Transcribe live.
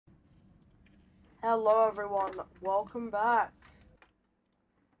Hello everyone, welcome back.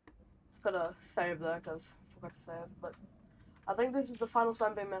 Just gotta save there because I forgot to save, but I think this is the final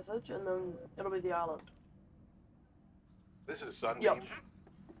Sunbeam message and then it'll be the island. This is Sunbeam. Yep.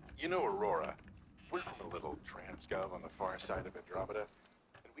 You know Aurora. We're from a little transgov on the far side of Andromeda,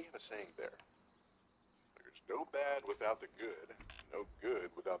 and we have a saying there. There's no bad without the good, no good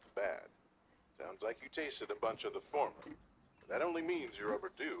without the bad. Sounds like you tasted a bunch of the former, but that only means you're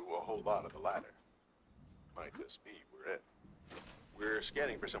overdue a whole lot of the latter. Might just be we're it. We're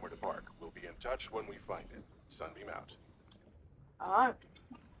scanning for somewhere to park. We'll be in touch when we find it. Sunbeam out. Alright.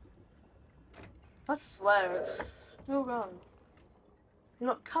 That's slow, it's still going. You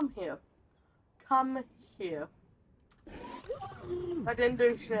know, come here. Come here. I didn't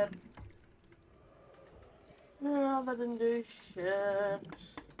do shit. No, I didn't do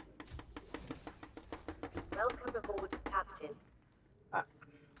shit. Welcome aboard, Captain.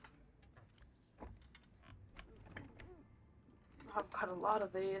 I've got a lot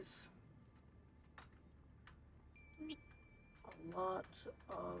of these. A lot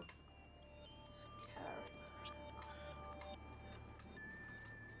of carry.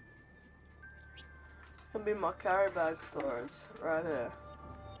 Can be my carry bag storage right here.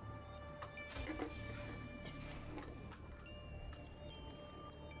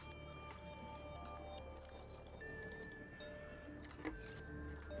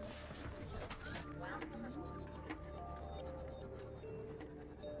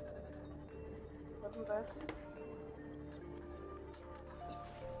 Weapon vest.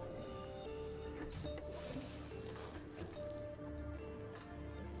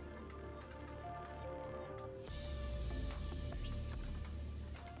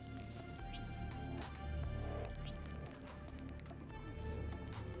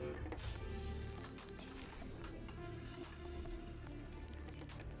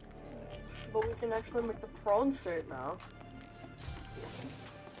 But we can actually make the prawn suit now.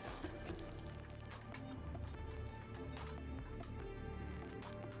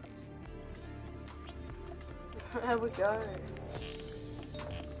 There we go.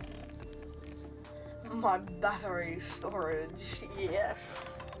 My battery storage,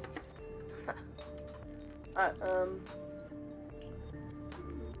 yes. Am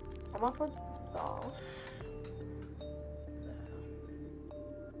I supposed to off?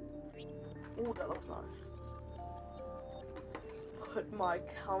 Oh, that looks nice. Put my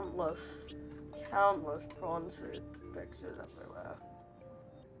countless prawn suit pictures everywhere.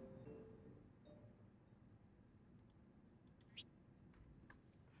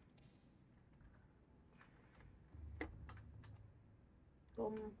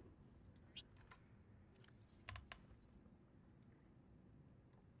 Boom.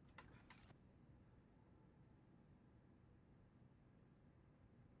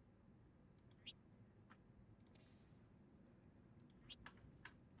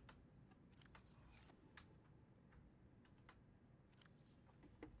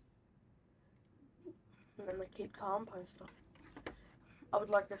 And then the keep calm poster. I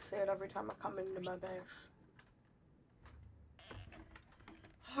would like to see it every time I come into my base.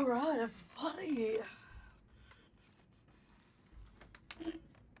 Alright, everybody.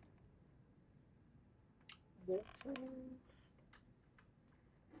 Water.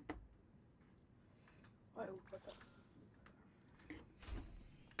 I will put that.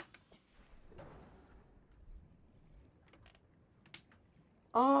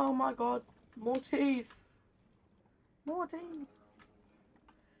 Oh my god, more teeth. More teeth.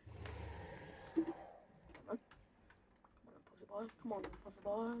 Come on,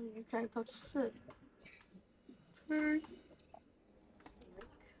 boy. You can't touch shit. Teeth.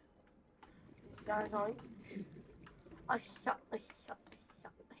 Zoink. I shot. Just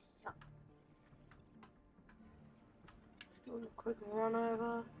doing a quick run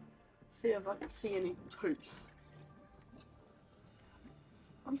over. See if I can see any teeth.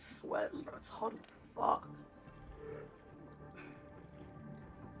 I'm sweating, but it's hot as fuck.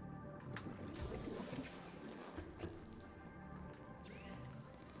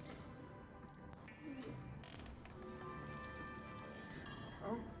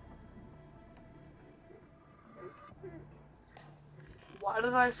 Why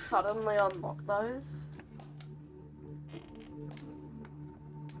did I suddenly unlock those?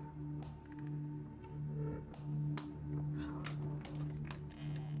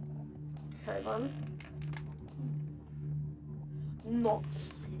 Okay then. Not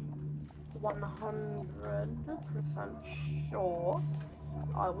 100% sure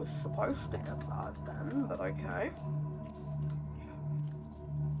I was supposed to get that then, but okay.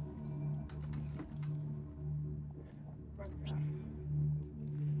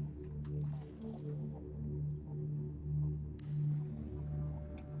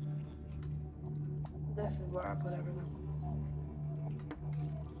 This is where I put everything.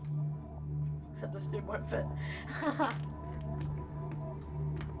 Except this dude won't fit.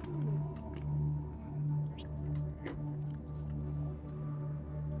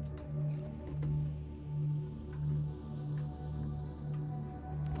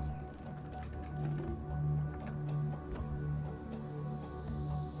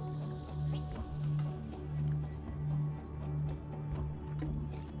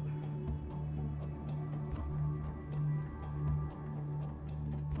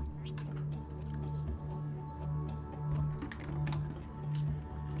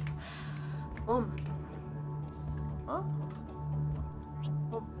 Huh?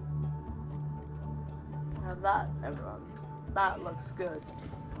 Now that, everyone, that looks good.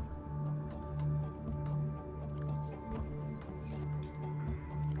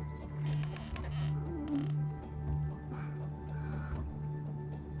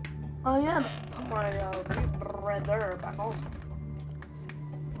 Oh yeah, put my rebreather back on.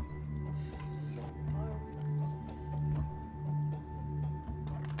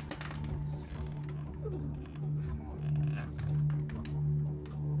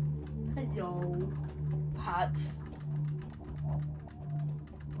 Hey yo, hats.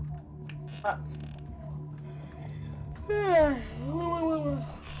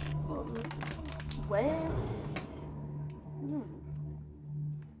 Where?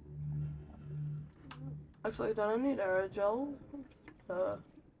 Actually, don't I need aerogel? My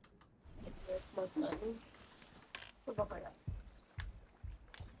thing. What about that?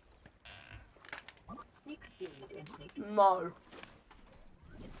 Seek fluid intake. No.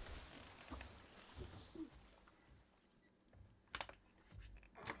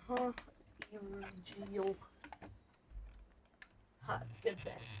 Aerogel. Ha, get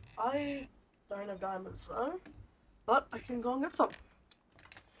that. I don't have diamonds though, but I can go and get some.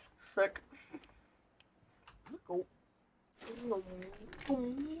 Sick. Go.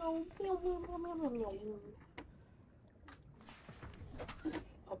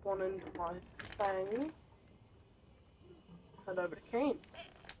 Hop on into my thing. Head over to Kane.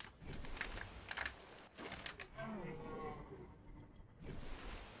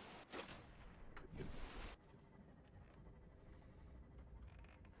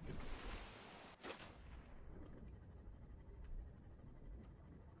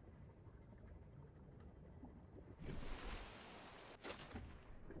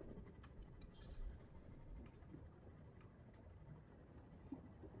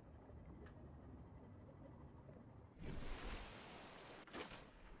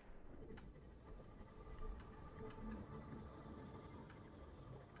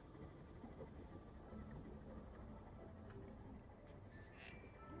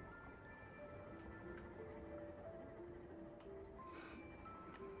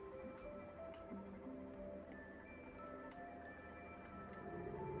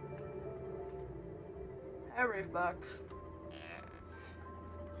 Harry bucks.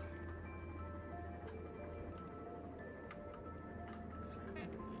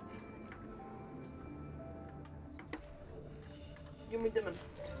 Give me diamond.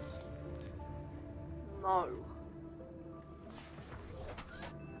 No.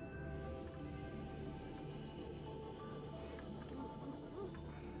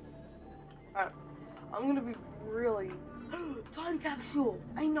 Alright. I'm gonna be really time capsule!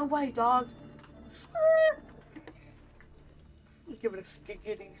 Ain't no way, dog. Give it a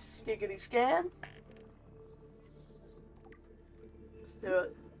skiggity scan. Let's do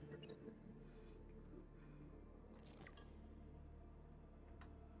it.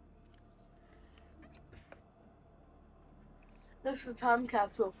 This is a time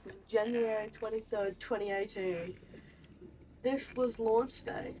capsule from January 23rd, 2018. This was launch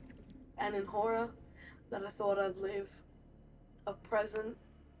day, and in horror, that I thought I'd leave a present.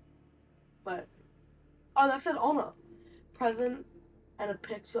 But oh, that said honor. Present and a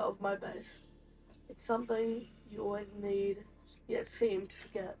picture of my base. It's something you always need, yet seem to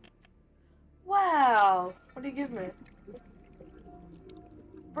forget. Wow! What do you give me?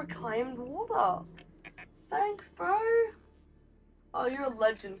 Reclaimed water. Thanks, bro. Oh, you're a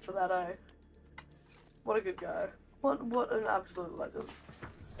legend for that, eh? What a good guy. What an absolute legend.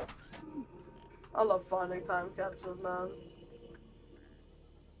 I love finding time capsules, man.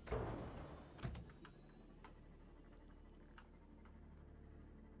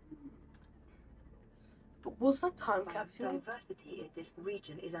 But was that time capsule? Diversity in this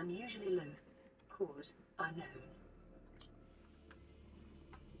region is unusually low. Cause unknown.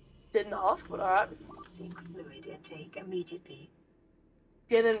 Didn't ask, but alright. Seek fluid intake immediately.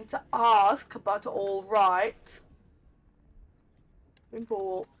 Didn't ask, but alright.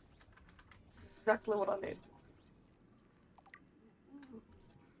 Import. exactly what I need.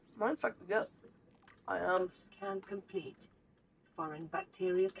 Am I infected yet? I am. Scan complete. Foreign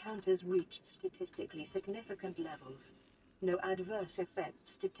bacteria count has reached statistically significant levels. No adverse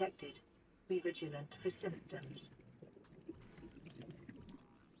effects detected. Be vigilant for symptoms.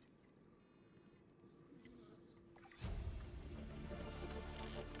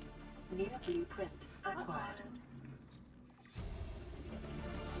 New blueprint acquired.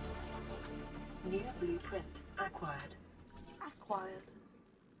 New blueprint acquired. Acquired.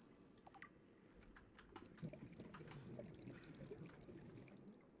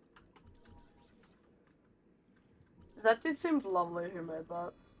 That did seem lovely who made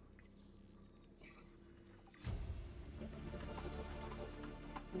that.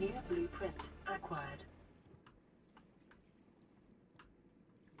 New blueprint acquired.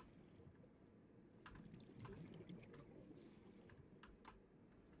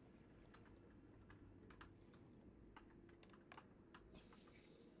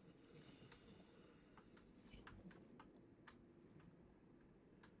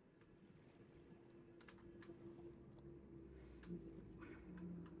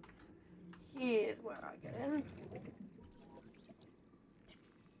 Here's where I get in.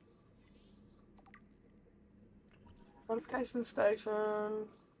 Notification station.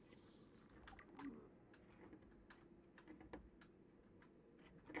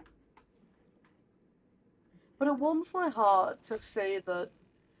 But it warms my heart to see that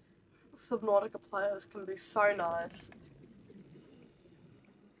Subnautica players can be so nice.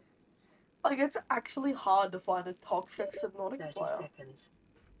 Like, it's actually hard to find a toxic Subnautica 30 player. seconds.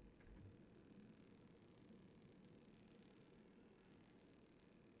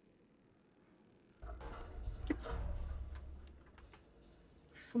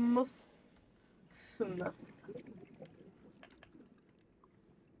 Smith. Smith.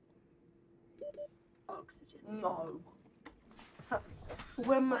 Oxygen. No.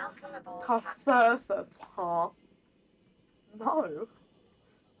 Swim to surface, huh? No.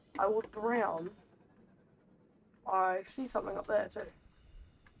 I would drown. I see something up there too.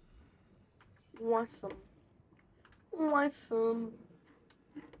 Awesome. Awesome.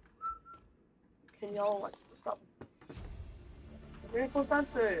 Can y'all like stop? Ready for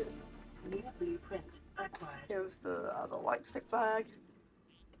fancy? New blueprint acquired. Here's the other light stick bag.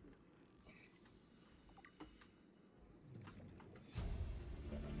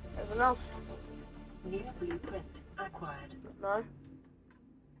 Anything else? New blueprint acquired. No?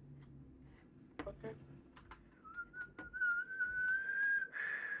 Okay.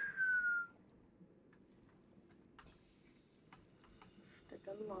 Stick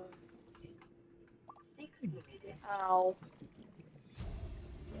in line. Seek fluid in. Ow.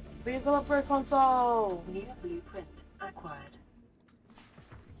 Vehicle upgrade console! New blueprint acquired.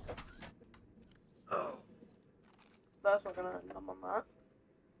 Oh. That's not gonna end up on that.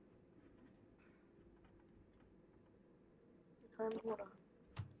 Kind of water.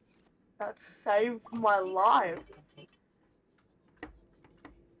 That saved my life. Intake.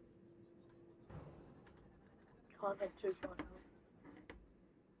 Can't have two shotguns.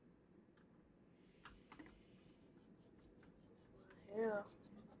 Here.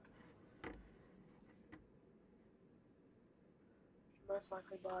 Most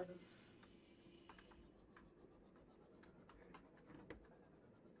likely buy this.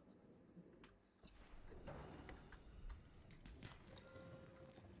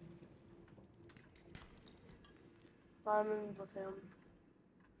 Diamond, lithium.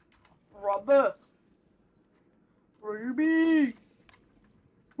 Rubber! Ruby!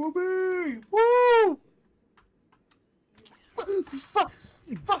 Ruby! Woo! Fuck!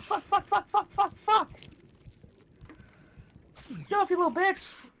 Fuck, fuck, fuck, fuck, fuck, fuck, fuck! Get off, you little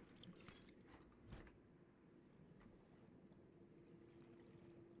bitch!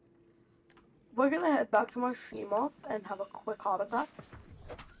 We're gonna head back to my Seamoth and have a quick heart attack.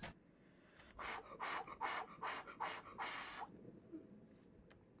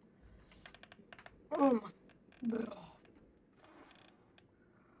 Oh my god.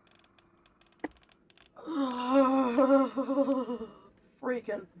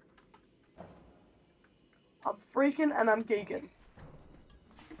 Freaking. I'm freaking and I'm geeking.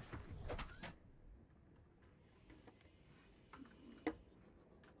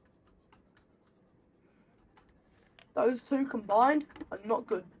 Those two combined are not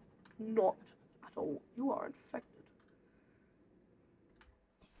good. Not at all. You are infected.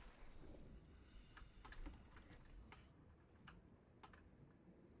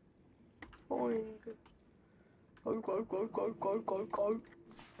 Boing. Go, go, go, go, go, go, go.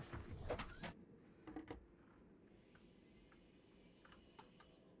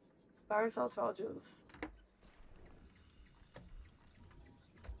 Carousel charges.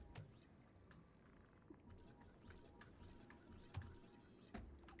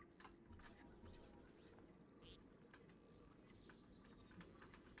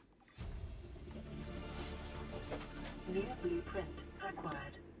 New blueprint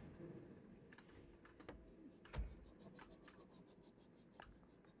acquired.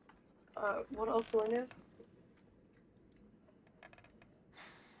 What else do I need?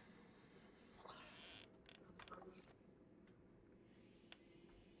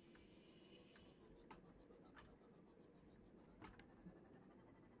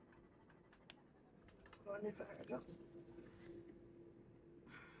 What do I need for air jump?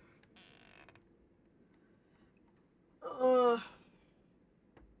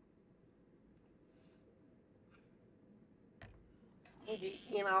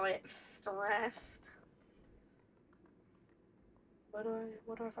 You know, it's stressed. What do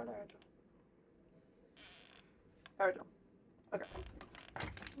I find air jump? Air jump. Okay.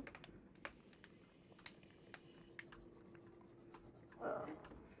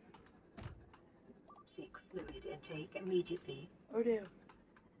 Seek fluid intake immediately. Oh dear.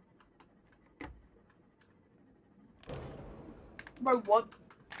 Bro, what?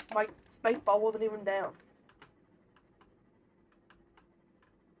 My space bar wasn't even down.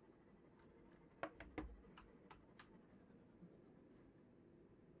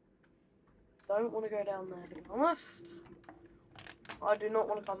 Don't want to go down there, to be honest. I do not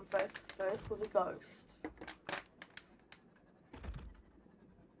want to come face to face with a ghost.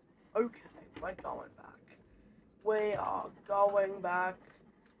 Okay, we're going back. We are going back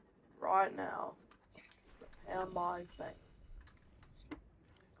right now. Prepare my thing.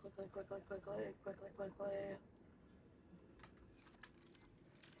 Quickly.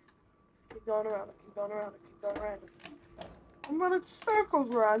 Keep going around it. I'm running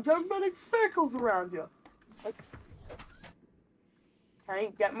circles around you. Like,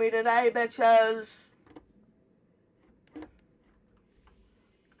 can't get me today, bitches.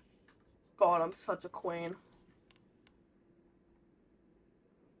 God, I'm such a queen.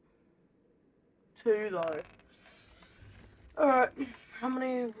 2 though. Alright, how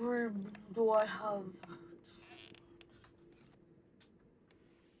many rooms do I have?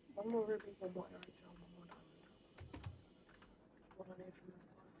 1 more ruby, 1 more iron gem, 1 more diamond. What I need from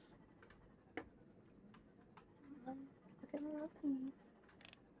that place. Look at my teeth.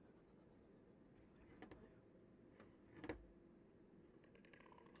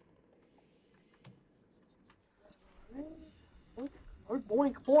 Oh,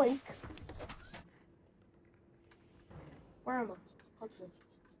 boink, boink. Where am I? Punch this.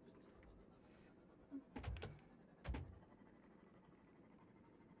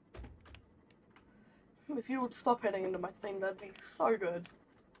 If you would stop hitting into my thing, that'd be so good.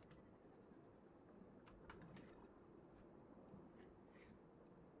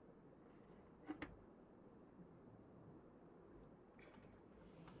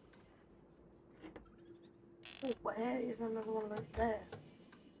 Wait, where is another one of those there?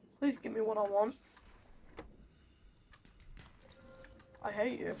 Please give me what I want. I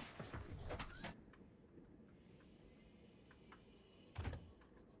hate you.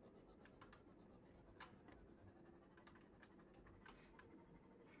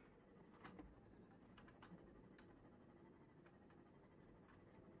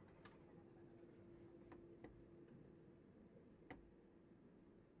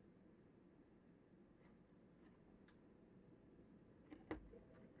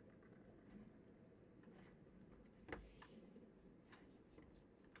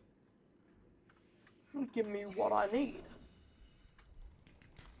 Give me what I need.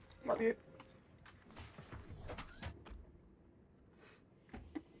 Love you.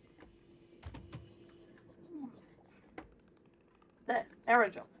 There, arrow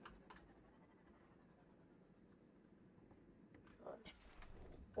jump.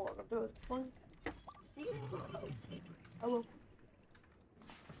 All I'm gonna do is point. Hello.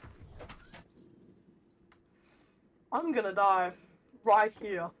 I'm gonna die right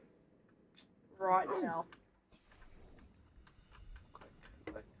here. Right now.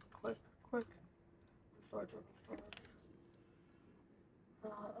 Quick. Storage.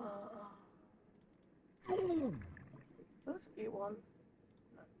 Let's eat one.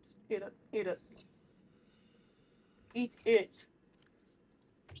 No, just eat it. Eat it.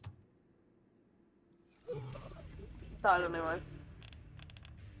 Died anyway.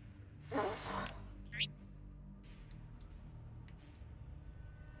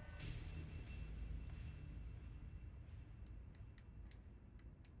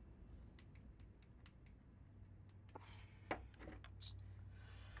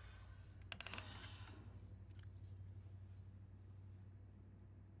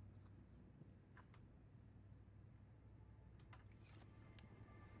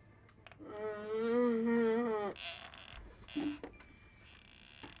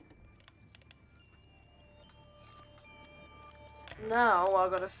 now I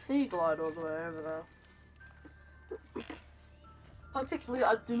got a sea glide all the way over there. Particularly,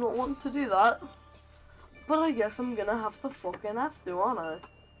 I do not want to do that, but I guess I'm gonna have to fucking have to, aren't I?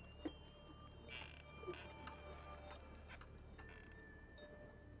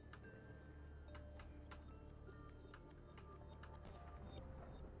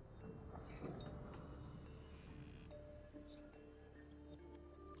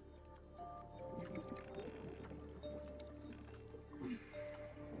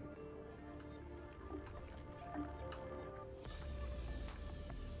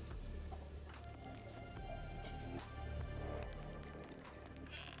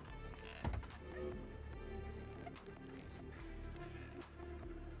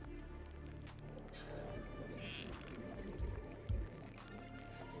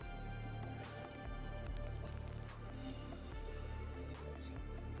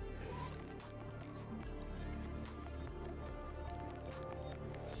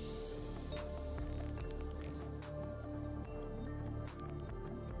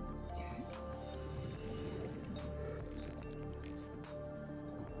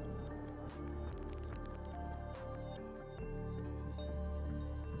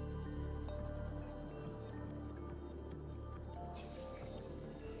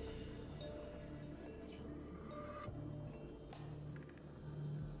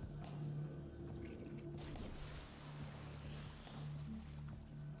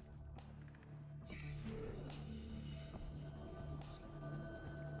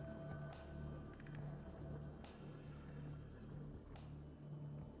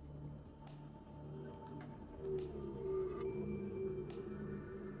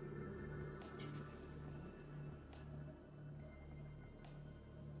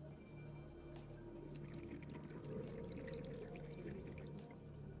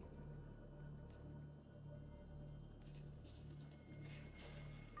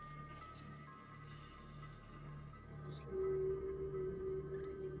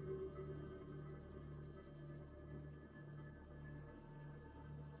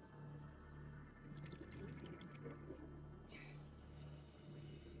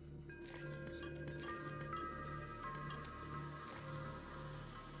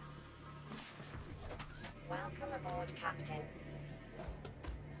 Welcome aboard, Captain.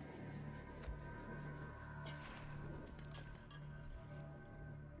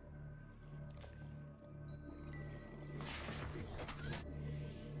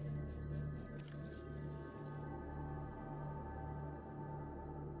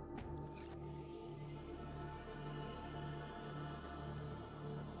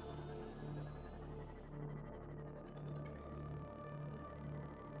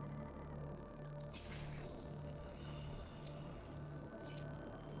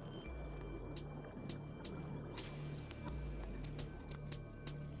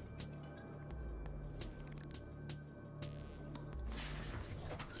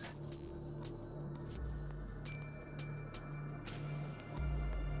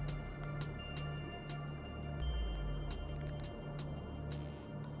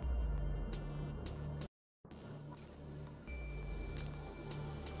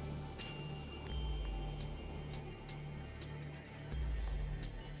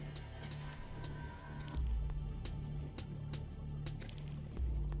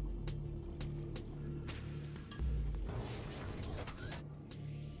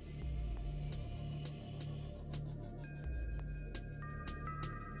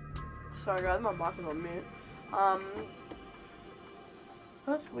 Sorry guys, my mic is on mute.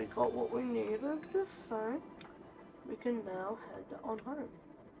 But we got what we needed, so we can now head on home.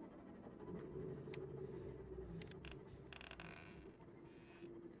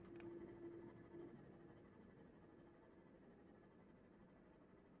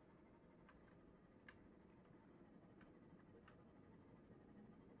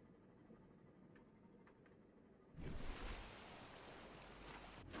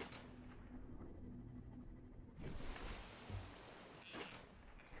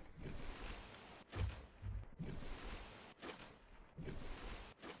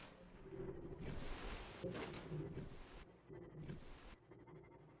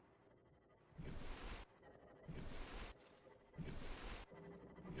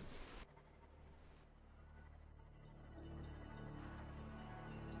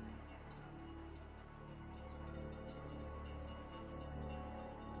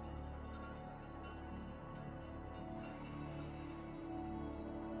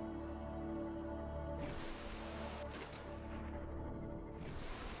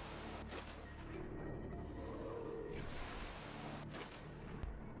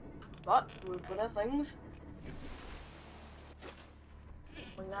 But we've got our things.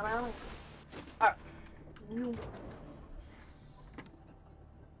 Alright.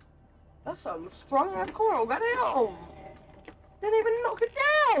 That's some strong ass coral. Got it on. Didn't even knock it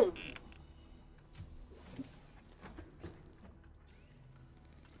down.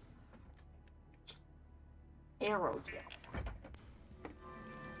 Arrows, yeah.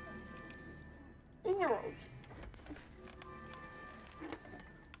 Arrows.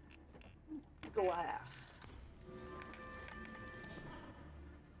 Glass.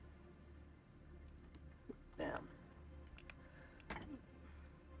 Damn.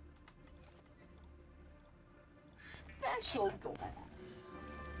 Special glass.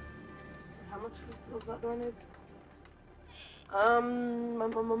 How much was that donated?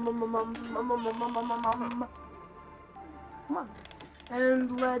 Come on.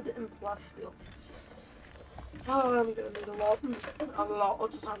 And lead and plus steel. Oh, I'm gonna need a lot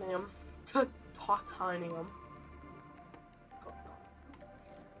of titanium. Titanium.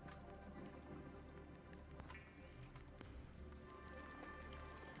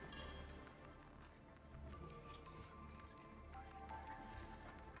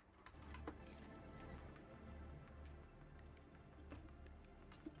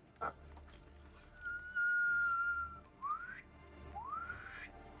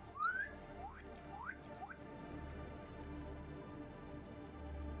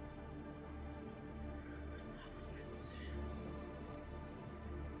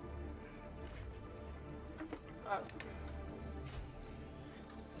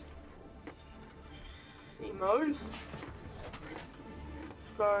 Emos.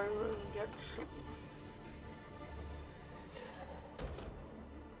 Let's go and get some.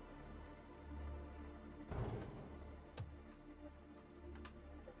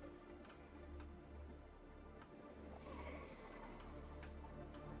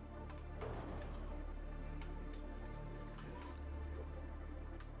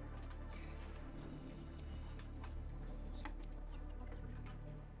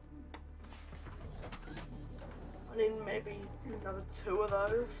 I need maybe another 2 of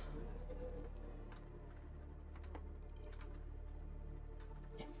those.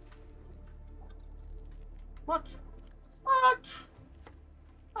 What? What?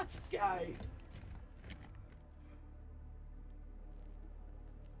 That's gay.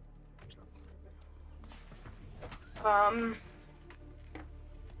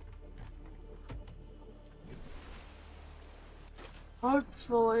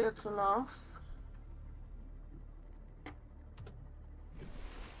 Hopefully it's enough.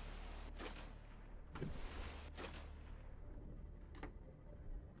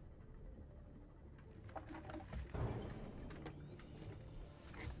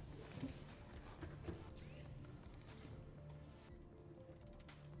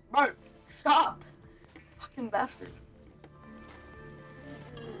 Bro, stop! Fucking bastard.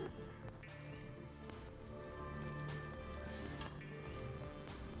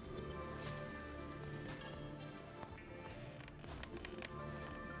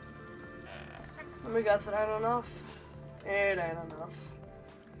 Let me guess, it ain't enough. It ain't enough.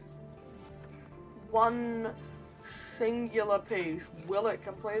 One singular piece. Will it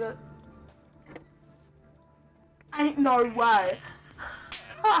complete it? Ain't no way.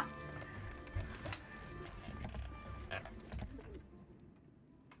 Ha!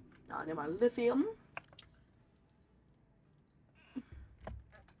 I need my lithium.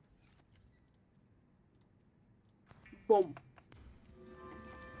 Boom.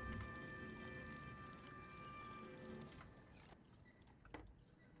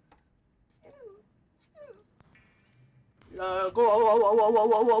 Go.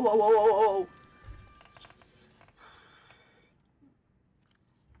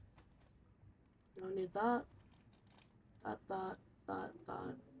 I need that. That.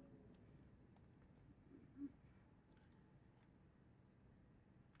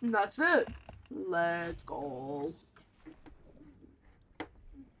 And that's it. Let's go.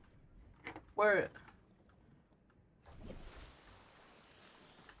 Where it?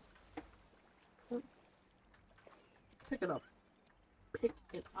 Pick it up. Pick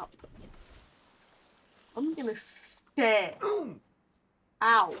it up. I'm gonna stare.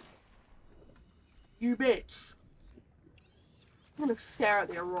 Ow. You bitch. I'm gonna stare at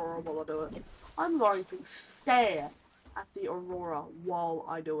the aurora while I do it. I'm going to stare at the aurora while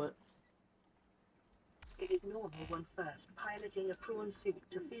I do it. It is normal when first piloting a prawn suit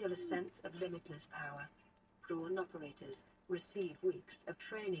to feel a sense of limitless power. Prawn operators receive weeks of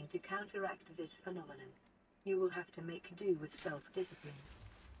training to counteract this phenomenon. You will have to make do with self-discipline.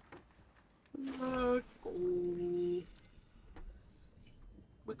 Let's go.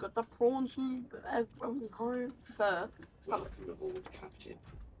 We got the prawn suit. Everything home. Sir. Welcome aboard, Captain.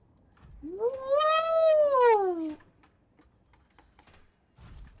 Woo!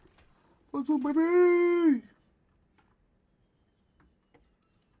 What's up, baby?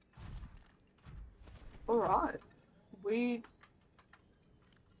 Alright. We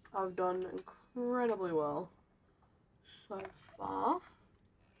have done incredibly well so far.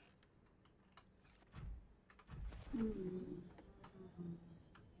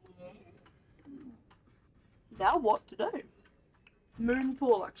 Now what to do? Moon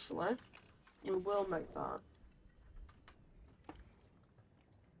pool, actually. We will make that.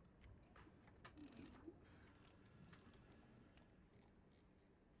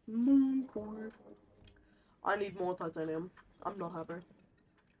 Moon pool. I need more titanium. I'm not happy.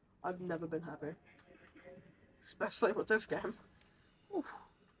 I've never been happy. Especially with this game. Oof.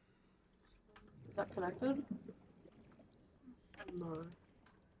 Is that connected? No.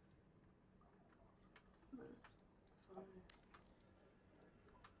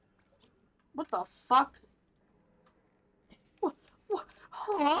 What the fuck? What?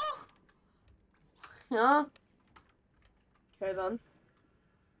 Huh? Yeah? Okay then.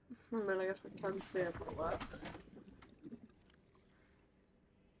 I mean, I guess we can see it for that.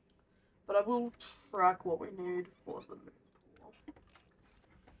 But I will track what we need for the moon pool.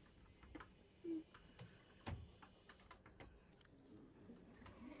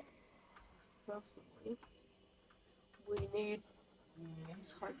 Firstly, we need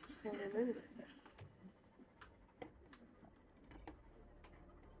titanium.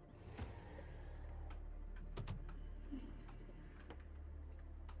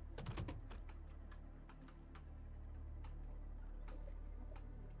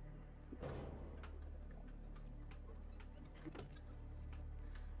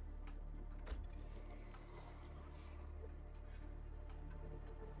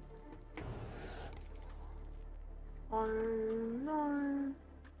 Oh no.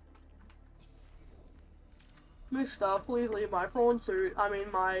 Mister, please leave my prawn suit,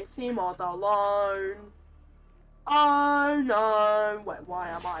 my sea moth alone. Oh no. Wait, why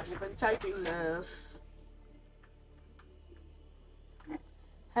am I even taking this?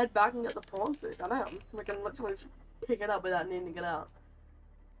 Head back and get the prawn suit. I know. We can literally just pick it up without needing to get out.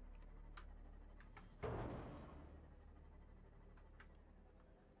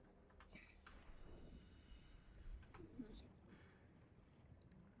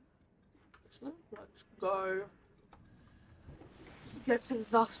 Let's go get to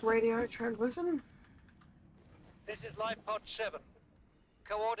thus radio transmission. This is Life Pod 7.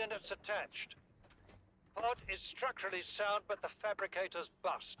 Coordinates attached. Pod is structurally sound, but the fabricator's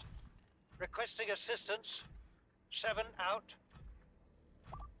bust. Requesting assistance. 7 out.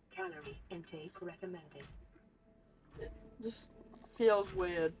 Calorie intake recommended. It just feels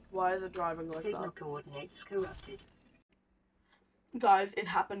weird. Why is it driving like Signal that? coordinates corrupted. Guys, it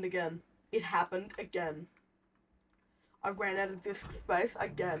happened again. It happened again. I ran out of disk space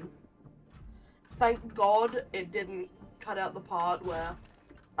again. Thank God it didn't cut out the part where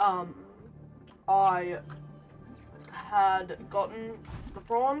I had gotten the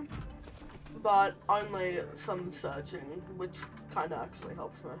prawn, but only some searching, which kinda actually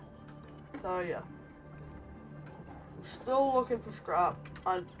helps me. So yeah. Still looking for scrap.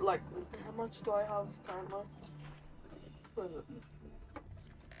 How much do I have currently?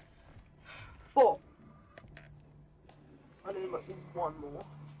 4. I need like 1 more.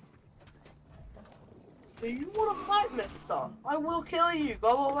 Do you want to fight, mister? I will kill you.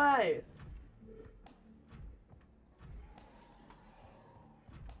 Go away.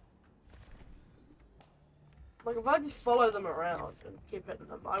 Like, if I just follow them around and keep hitting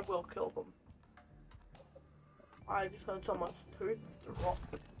them, I will kill them. I just heard someone's tooth drop.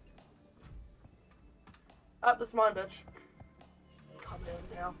 Oh, that's mine, bitch. Come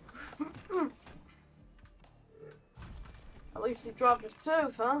in now. At least he dropped his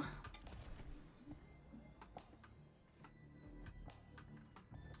tooth, huh?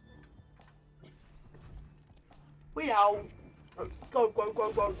 We out. Go, go,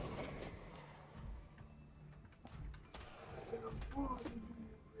 go, go.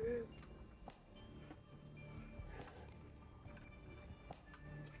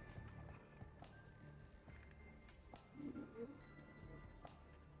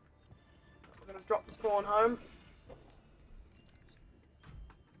 We're gonna drop the prawn home.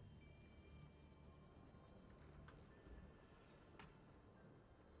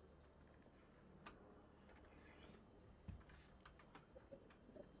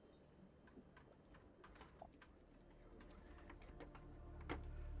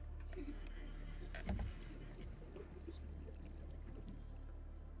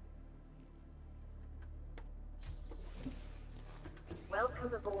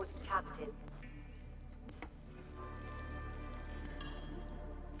 Welcome aboard, Captain.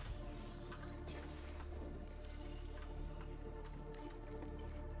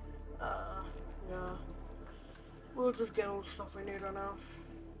 Yeah. We'll just get all the stuff we need right now.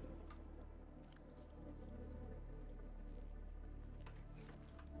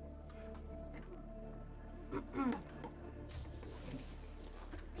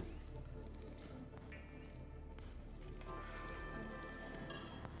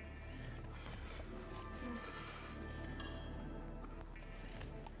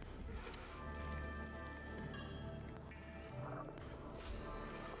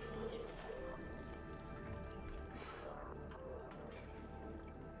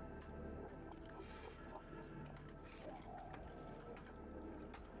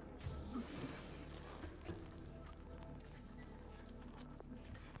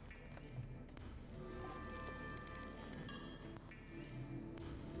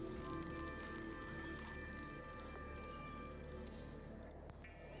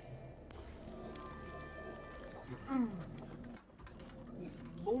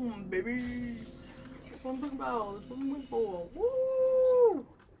 Boom, baby. That's what I'm talking about. That's what I'm looking for. Woo!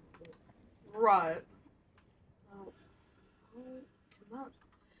 Right. Oh, can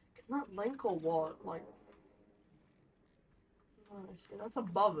that link or what? Like, see, that's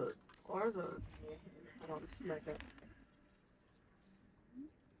above it. Or is it? I don't make it.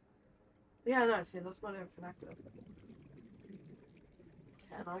 Yeah, no, see, that's not even connected.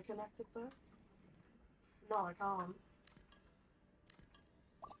 Can I connect it though? No, I can't.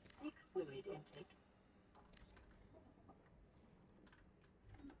 Seek fluid intake.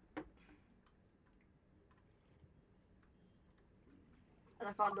 And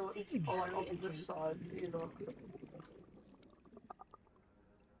I can't do it Seek or like fluid off this intake. side either.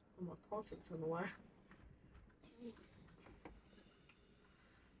 Oh, my portrait's in the way.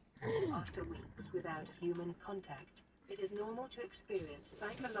 After weeks without human contact, it is normal to experience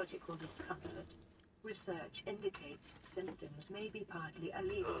psychological discomfort. Research indicates symptoms may be partly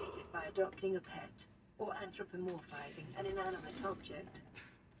alleviated by adopting a pet or anthropomorphizing an inanimate object.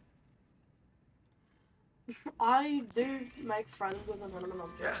 I do make friends with inanimate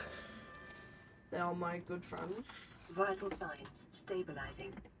objects. They are my good friends. Vital signs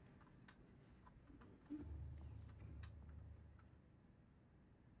stabilizing.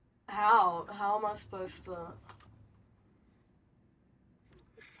 How? How am I supposed to?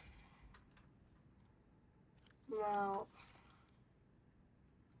 Well,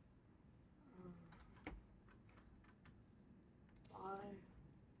 I.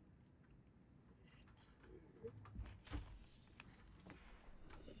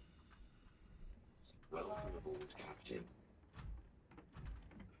 Welcome aboard, Captain.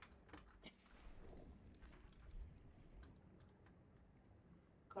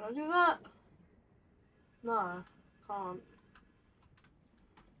 Can I do that? No, can't.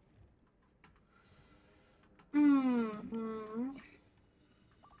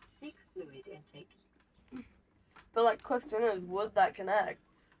 Seek fluid intake. But like, question is, would that connect?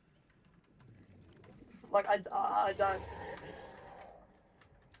 Like, I don't.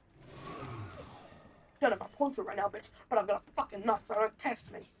 Don't have a portrait right now, bitch, but I've got a fucking nut, so don't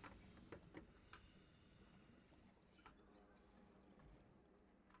test me.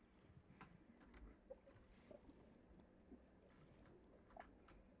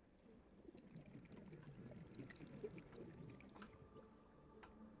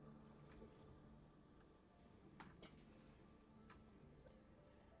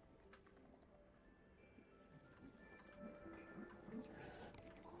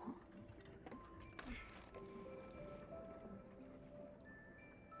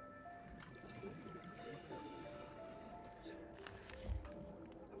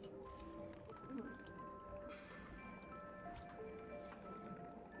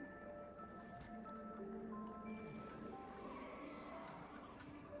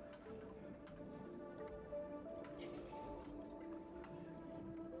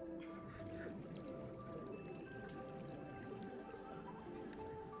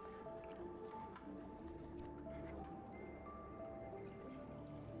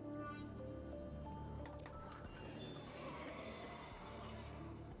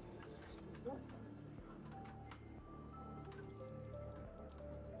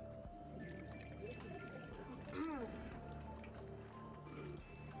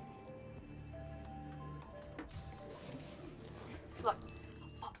 Like,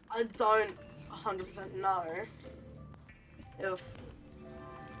 I don't 100% know if.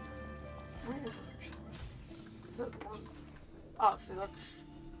 Where is it? Is it one? Oh, see, that's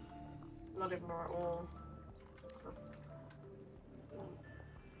not even the right wall.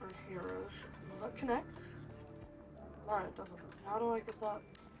 heroes. Will that connect? No, it doesn't. How do I get that?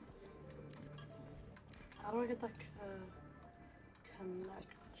 How do I get that connect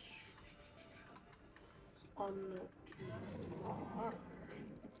on to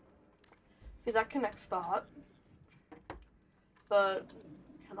see, that connects that, but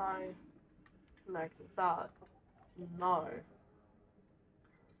can I connect that? No.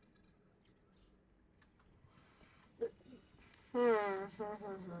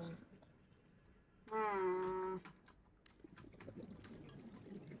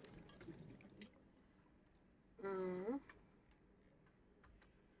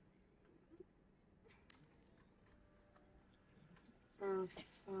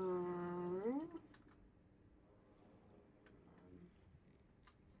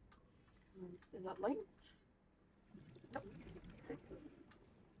 Is that linked? Nope.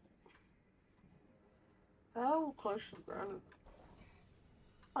 How close to the ground?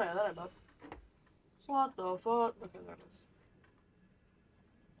 Oh yeah, that ain't bad. What the fuck? Okay, there it is.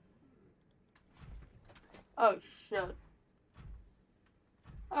 Oh shit.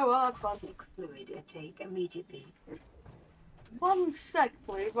 Oh well, that's fine. Seek fluid intake immediately. 1 sec,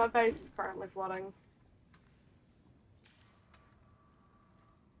 please. My base is currently flooding.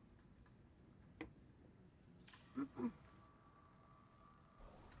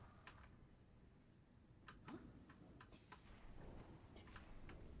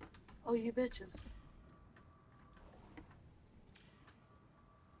 Oh, you bitches.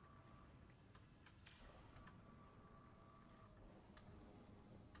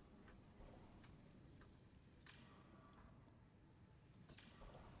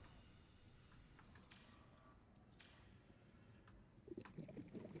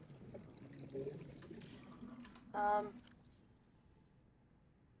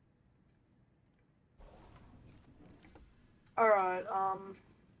 Alright,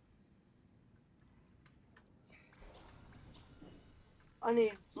 I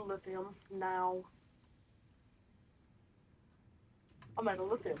need lithium now. I'm out of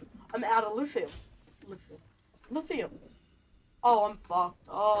lithium. I'm out of lithium. Lithium. Oh, I'm fucked.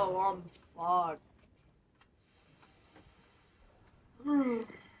 Oh, I'm fucked.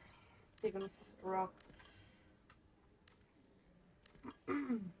 Even struck.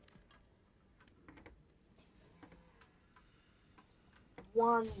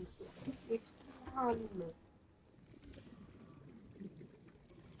 One. It's one.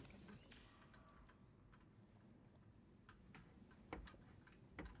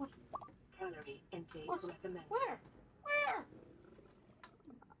 Calorie intake What's, recommended. where? Where?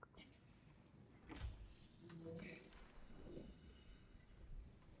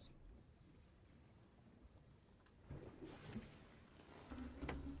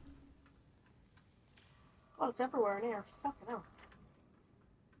 Oh, it's everywhere in here. Fucking hell.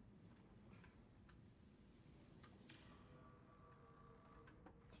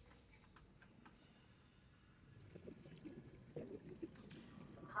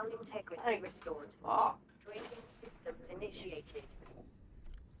 Hull integrity Hey. restored. Fuck. Drinking systems initiated.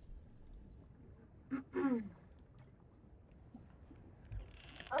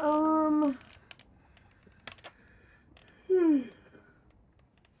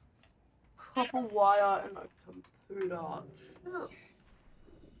 Copper wire and a computer. Sure.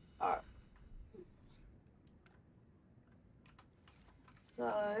 Alright.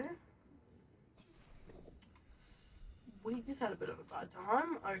 So we just had a bit of a bad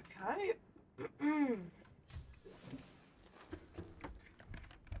time. Okay.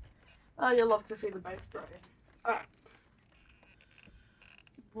 Oh, you love to see the base dragon. Alright.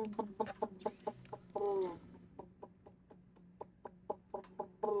 It's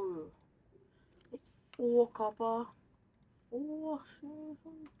 4 copper. 4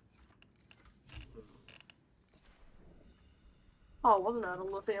 silver. Oh, it wasn't out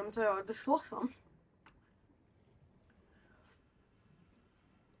of lithium too. I just lost some.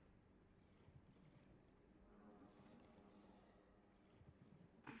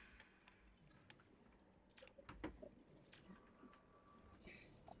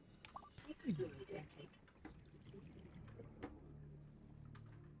 Seek fluid intake.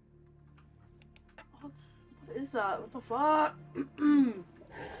 What is that? What the fuck?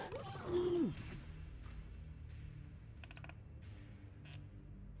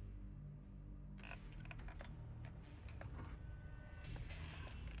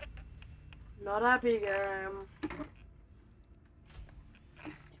 Not happy, game.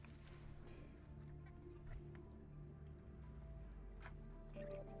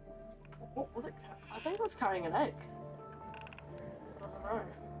 What was it? I think it was carrying an egg. I don't know.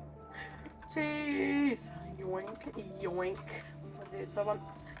 Teeth! Yoink, yoink. Was it someone?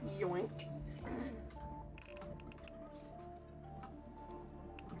 Yoink.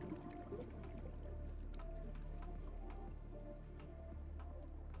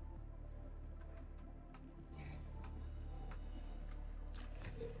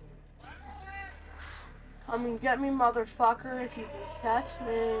 Come and get me, motherfucker, if you can catch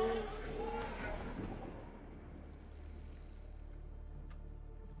me.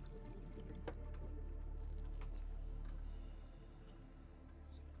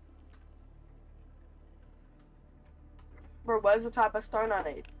 Bro, where's the type of stone I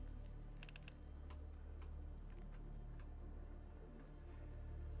need?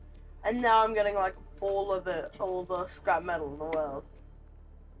 And now I'm getting like all the scrap metal in the world.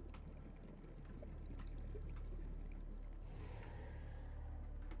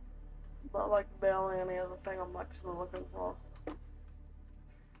 But like barely any other thing I'm actually looking for.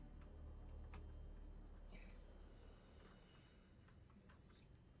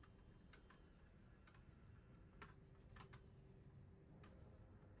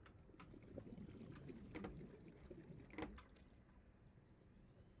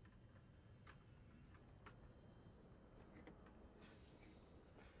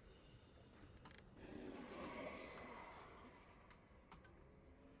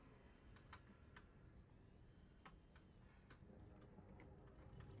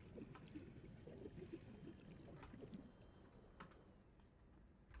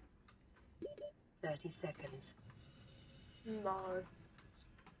 seconds. No.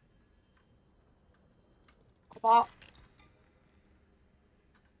 What?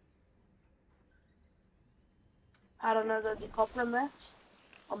 I don't know, there's a copper in there.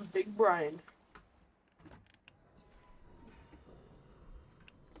 I'm big brained.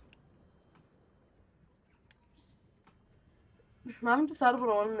 I haven't decided what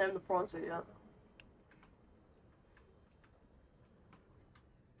I want to name the prawn suit yet.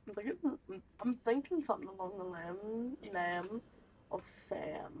 I'm thinking something along the name of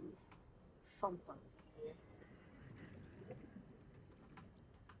Sam. Something.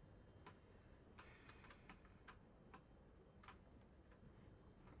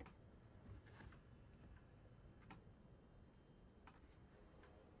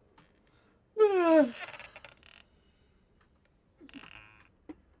 Ugh.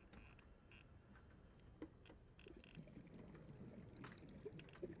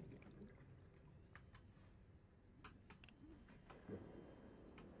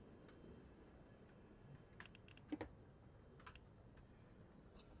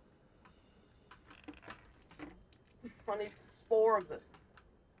 24 of it.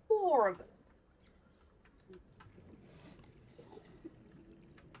 4 of it.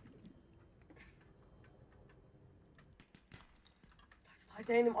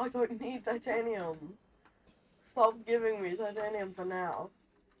 Titanium. I don't need titanium. Stop giving me titanium for now.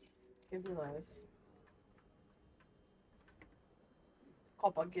 Give me those.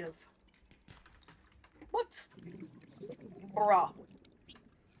 Copper, give. What? Bruh.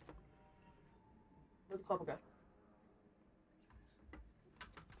 Where's the copper go?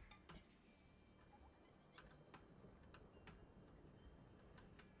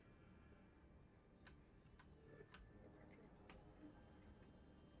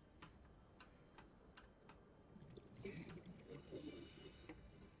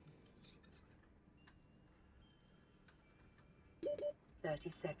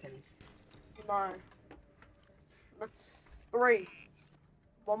 Seconds. No. That's 3.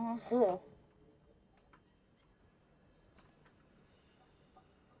 One more.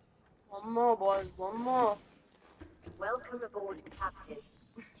 One more, boys. One more. Welcome aboard, Captain.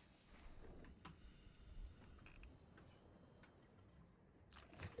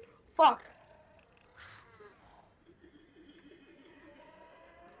 Fuck.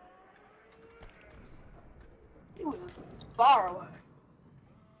 He was far away.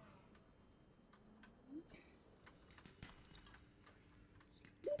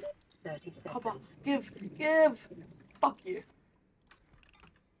 Come on, give. Fuck you.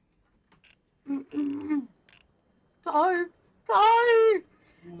 Go.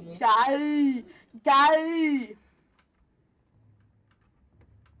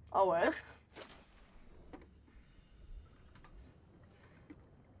 Oh, wait.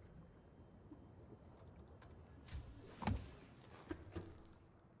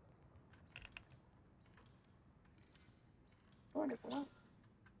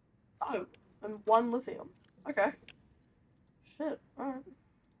 Oh, and 1 lithium. Okay. Shit, alright.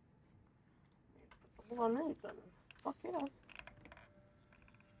 All I need then. Fuck yeah.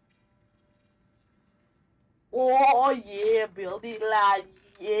 Oh yeah, build it, lad.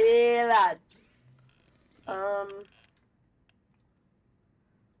 Yeah, lad.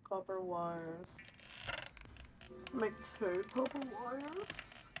 copper wires. Make 2 copper wires.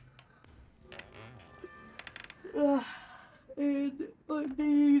 And I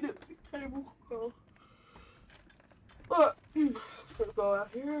need table cloth. But I'm gonna go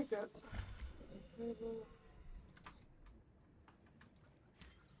out here again.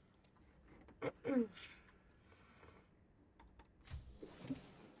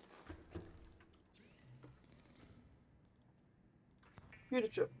 Get a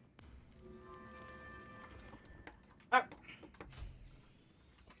chip. Alright.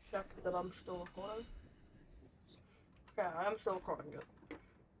 Check that I'm still recording. Okay, I am still recording it.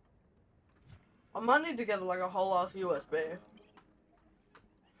 I might need to get like a whole ass USB.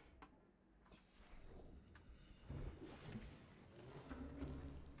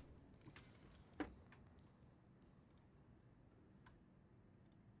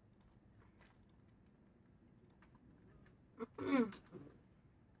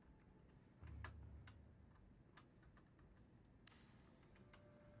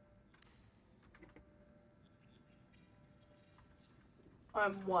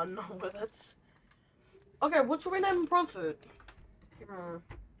 I'm one with it. Okay, what should we name prawn food?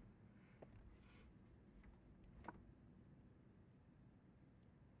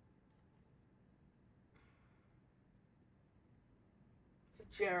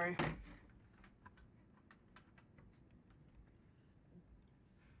 Jerry.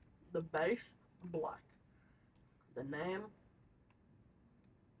 The base, black. The name,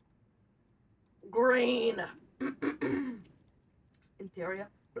 green. Interior,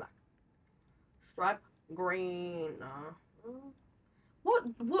 black. Stripe, green. What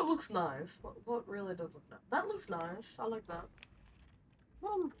looks nice? What really does look nice? That looks nice. I like that.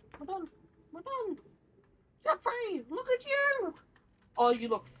 We're done. We're done. Jeffrey, look at you. Oh, you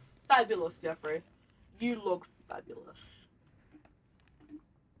look fabulous, Jeffrey. You look fabulous.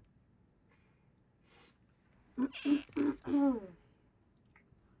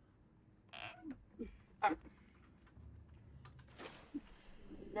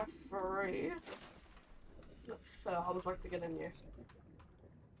 Jeffrey. So I would like to get in here.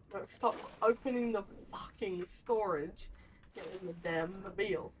 No, stop opening the fucking storage. Get in the damn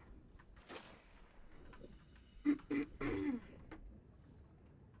mobile.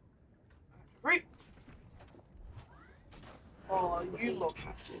 Right. Oh, you look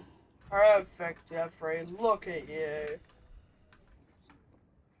perfect, Jeffrey. Look at you.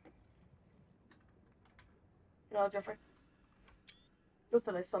 You know, Jeffrey. Look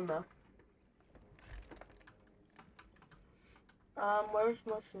at the sun now. Where's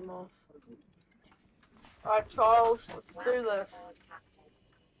my sumo? Alright, Charles, let's do this.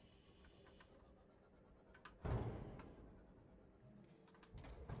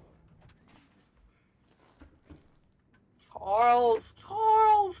 Charles!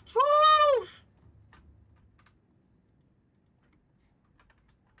 Charles! Charles!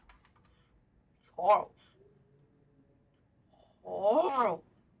 Charles. Charles.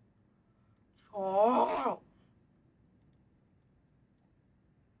 Charles.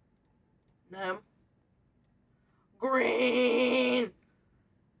 Name. Green.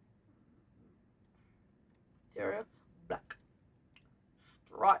 Interior. Black.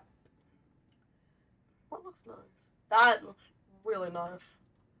 Stripe. What looks nice? That looks really nice.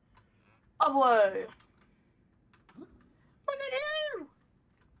 Lovely. Look at you.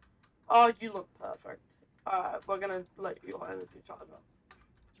 Oh, you look perfect. Alright, we're gonna let your energy charge up.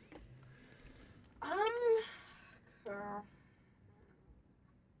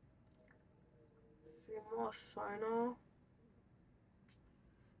 Few more sonar.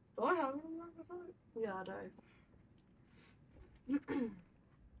 Do I have any more? Yeah, I do.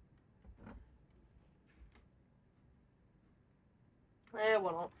 Eh,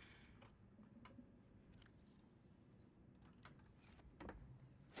 why not?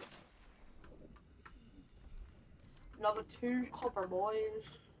 Another 2 copper, boys.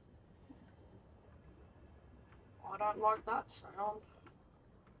 I don't like that sound.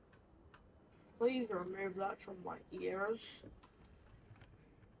 Please remove that from my ears.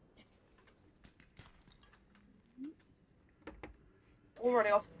 Already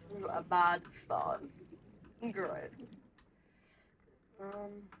off to a bad start. Great.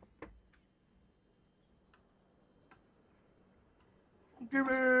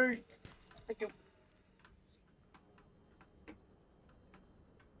 Jimmy! Thank you.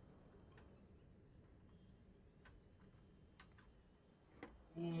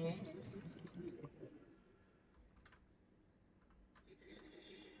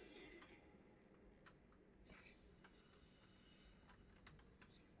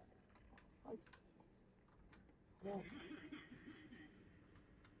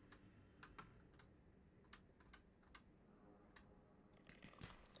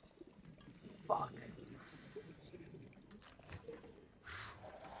 fuck.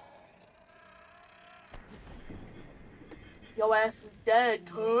 Your ass is dead,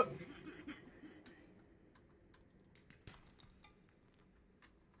 Kurt.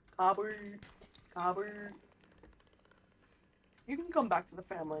 Copper. Copper. You can come back to the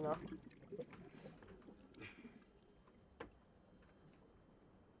family now.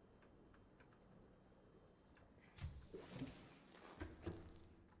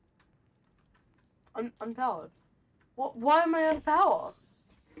 Unpowered. What? Why am I out of power?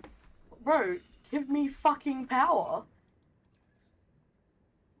 Bro, give me fucking power.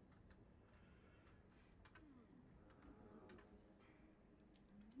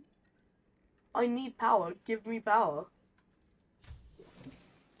 I need power. Give me power.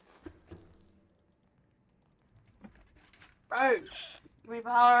 Bro, give me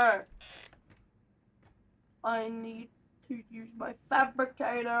power. I need to use my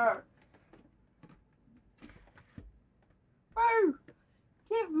fabricator. Bro,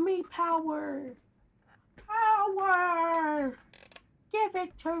 give me power. Power. Give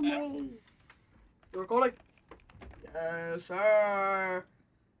it to me. You're recording? Yes, sir.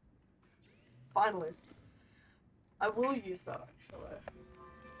 Finally. I will use that, actually.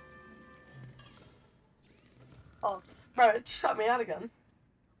 Oh, bro, it shut me out again.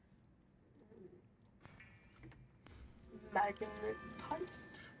 Magnetite.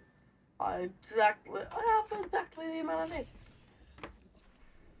 I have exactly the amount I need.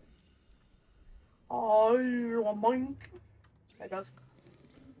 Oh, you a monk. There goes.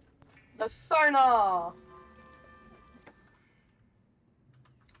 The sonar!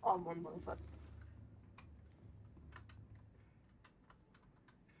 Oh, I'm on one foot.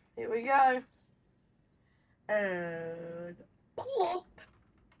 Here we go. And plop.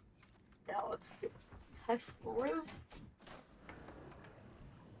 Now let's do a test roof.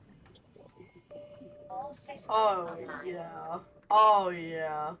 All systems Oh online. yeah. Oh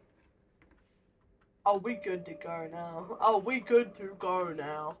yeah. Oh, we good to go now. Oh, we good to go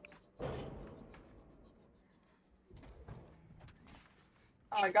now.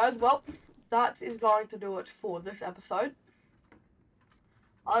 Alright guys, well, that is going to do it for this episode.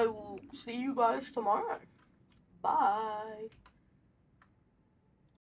 I will see you guys tomorrow. Bye.